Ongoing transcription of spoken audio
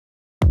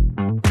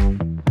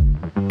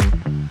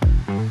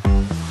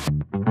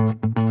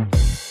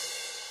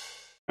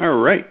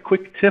right,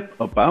 quick tip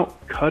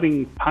about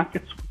cutting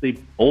pockets with a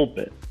bowl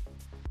bit.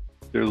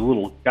 There's a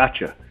little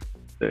gotcha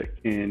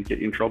that can get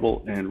you in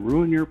trouble and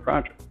ruin your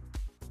project.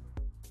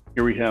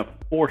 Here we have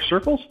 4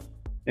 circles,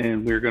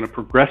 and we're going to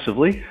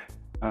progressively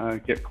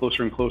get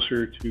closer and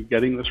closer to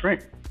getting this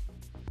right.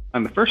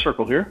 On the first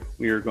circle here,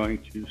 we are going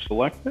to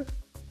select it,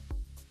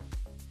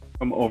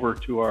 come over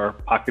to our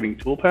pocketing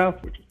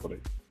toolpath, which is what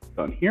I've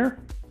done here.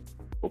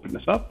 Open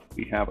this up,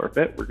 we have our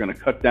bit. We're going to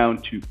cut down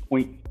to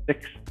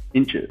 0.6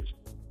 inches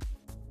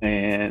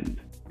and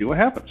see what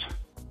happens.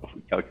 If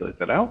we calculate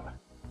that out,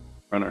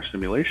 run our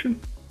simulation,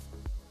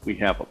 we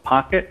have a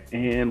pocket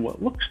and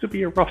what looks to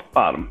be a rough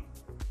bottom.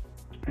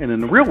 And in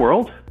the real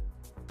world,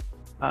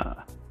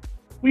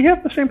 we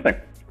have the same thing.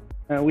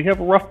 We have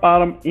a rough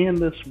bottom and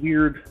this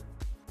weird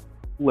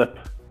lip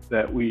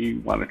that we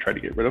want to try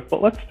to get rid of,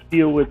 but let's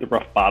deal with the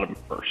rough bottom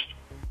first.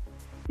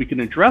 We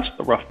can address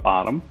the rough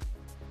bottom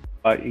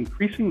by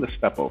increasing the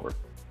step over.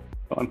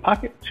 So on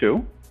pocket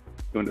 2,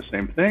 doing the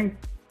same thing,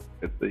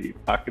 hit the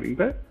pocketing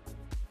bit,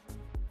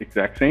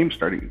 exact same,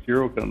 starting at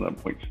 0, going down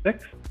to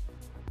 0.6,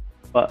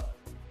 but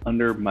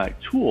under my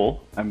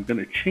tool, I'm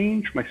going to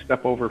change my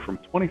step over from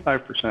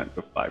 25%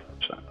 to 5%.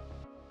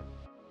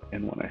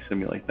 And when I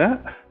simulate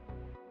that,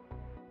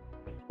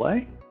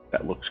 play,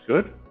 that looks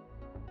good,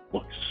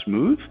 looks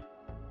smooth.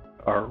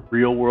 Our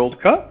real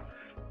world cut,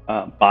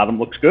 bottom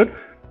looks good,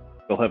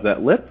 still have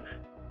that lip.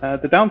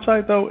 The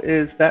downside though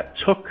is that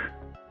took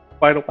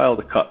quite a while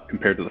to cut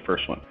compared to the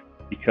first one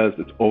because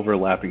it's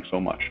overlapping so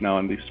much. Now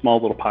in these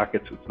small little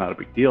pockets, it's not a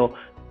big deal,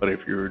 but if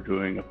you're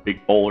doing a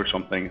big bowl or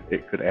something,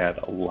 it could add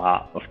a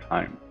lot of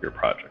time to your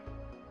project.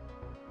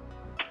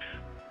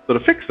 So to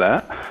fix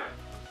that,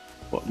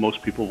 what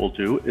most people will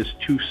do is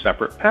 2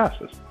 separate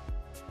passes.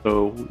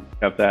 So we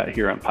have that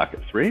here on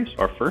pocket 3. So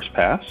our first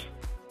pass,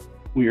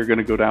 we are going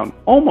to go down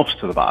almost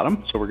to the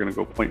bottom. So we're going to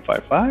go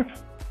 0.55.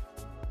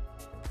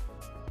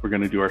 We're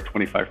going to do our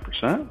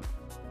 25%.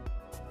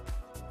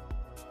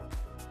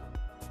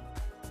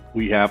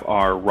 We have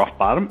our rough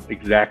bottom,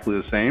 exactly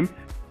the same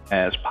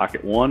as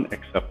pocket 1,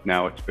 except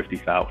now it's 50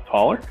 thou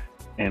taller.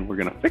 And we're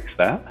going to fix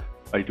that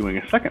by doing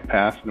a second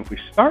pass. And if we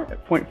start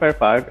at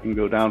 0.55 and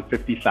go down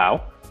 50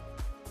 thou,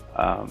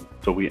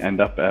 so we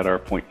end up at our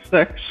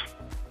 0.6,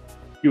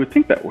 you would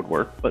think that would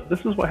work, but this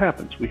is what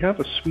happens. We have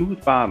a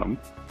smooth bottom,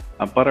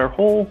 but our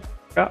hole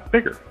got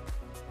bigger.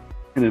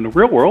 And in the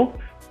real world,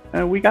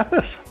 we got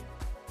this.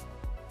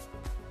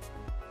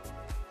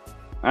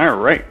 All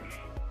right.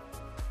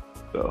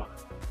 So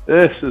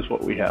this is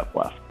what we have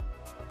left.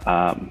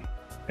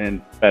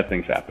 And bad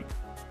things happen.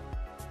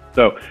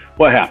 So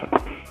what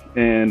happened?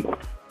 And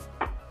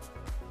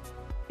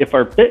if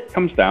our bit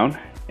comes down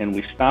and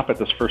we stop at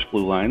this first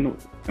blue line,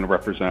 it's going to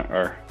represent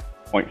our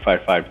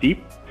 0.55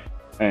 deep,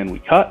 and we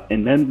cut,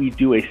 and then we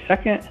do a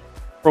second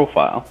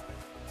profile,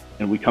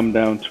 and we come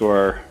down to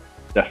our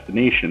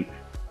destination.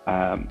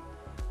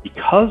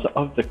 Because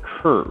of the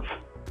curve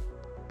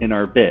in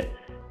our bit,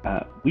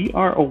 we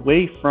are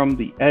away from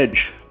the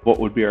edge of what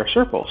would be our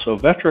circle. So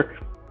Vectric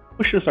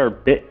pushes our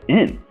bit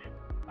in,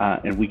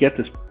 and we get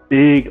this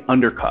big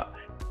undercut,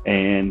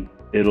 and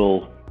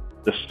it'll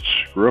just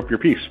screw up your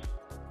piece.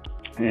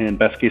 And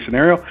best case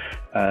scenario,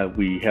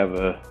 we have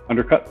an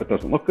undercut that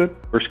doesn't look good.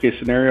 Worst case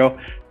scenario,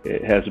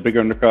 it has a big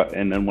undercut,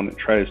 and then when it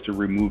tries to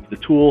remove the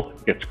tool,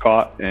 it gets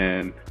caught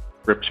and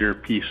rips your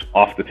piece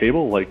off the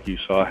table like you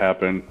saw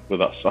happen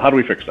with us. So how do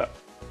we fix that?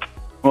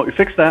 Well, we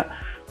fix that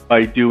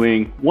by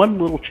doing one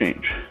little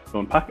change. So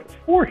in pocket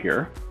 4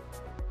 here,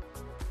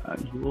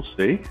 you will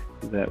see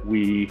that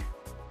we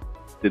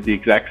did the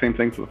exact same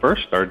thing for the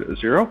first, started at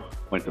 0,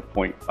 went to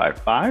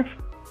 0.55,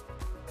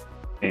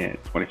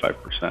 and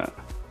 25%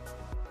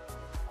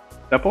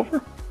 step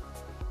over.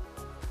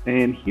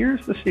 And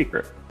here's the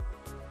secret.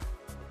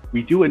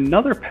 We do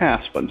another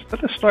pass, but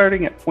instead of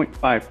starting at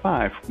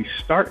 0.55, we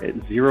start at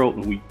 0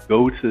 and we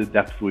go to the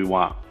depth we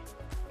want.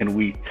 And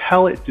we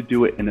tell it to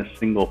do it in a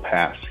single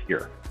pass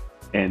here.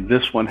 And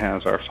this one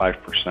has our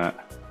 5%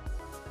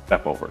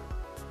 step over.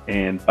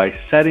 And by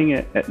setting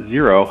it at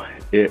 0,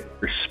 it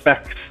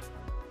respects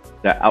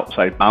that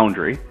outside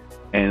boundary,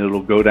 and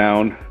it'll go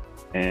down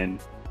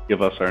and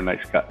give us our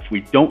nice cut. If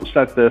we don't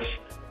set this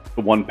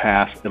to one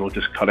pass, it'll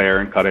just cut air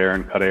and cut air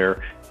and cut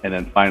air, and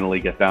then finally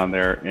get down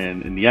there,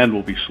 and in the end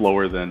will be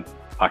slower than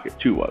pocket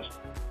 2 was.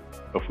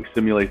 So if we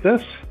simulate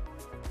this,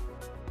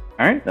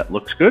 all right, that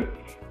looks good.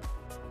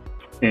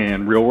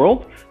 And real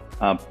world,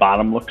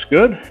 bottom looks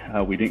good.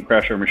 We didn't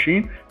crash our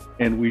machine,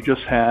 and we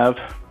just have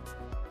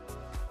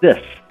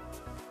this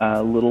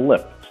little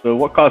lip. So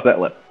what caused that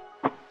lip?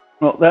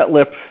 Well, that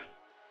lip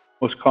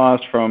was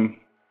caused from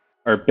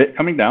our bit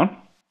coming down,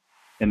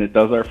 and it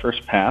does our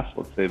first pass,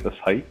 let's say this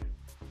height,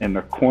 and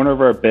the corner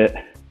of our bit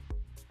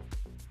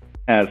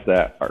has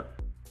that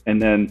arc. And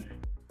then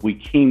we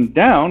came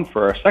down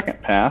for our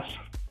second pass,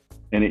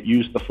 and it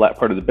used the flat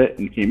part of the bit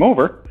and came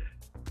over,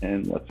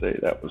 and let's say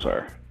that was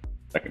our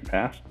second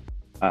pass.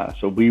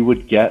 So we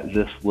would get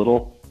this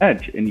little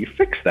edge, and you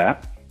fix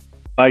that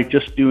by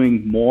just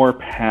doing more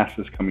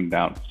passes coming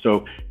down.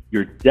 So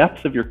your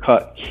depth of your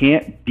cut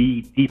can't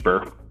be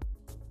deeper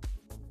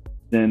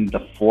than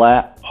the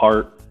flat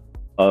part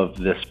of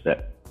this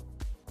bit.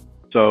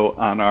 So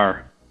on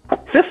our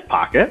fifth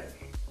pocket,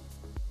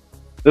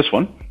 this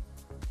one,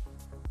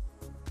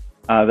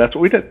 that's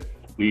what we did.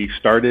 We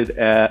started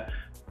at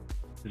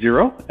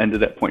 0,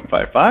 ended at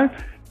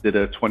 0.55, did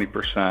a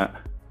 20%,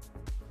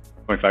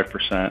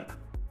 25%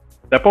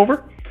 step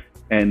over,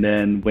 and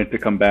then went to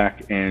come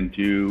back and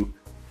do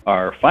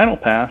our final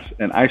pass,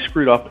 and I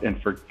screwed up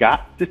and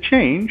forgot to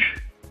change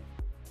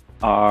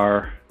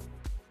our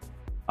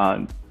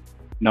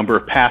number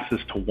of passes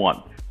to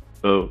 1.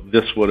 So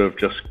this would have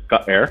just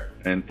cut air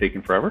and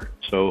taken forever.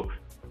 So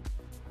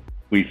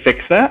we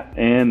fixed that,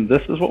 and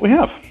this is what we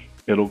have.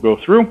 It'll go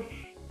through,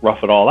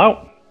 rough it all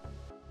out,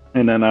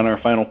 and then on our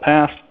final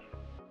pass,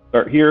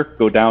 start here,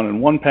 go down in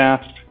 1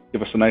 pass,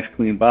 give us a nice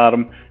clean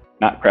bottom,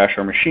 not crash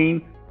our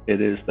machine.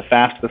 It is the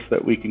fastest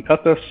that we can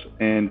cut this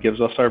and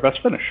gives us our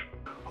best finish.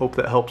 Hope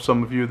that helps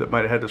some of you that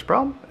might have had this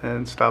problem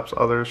and stops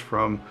others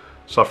from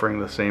suffering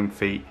the same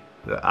fate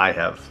that I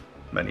have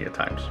many a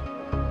times.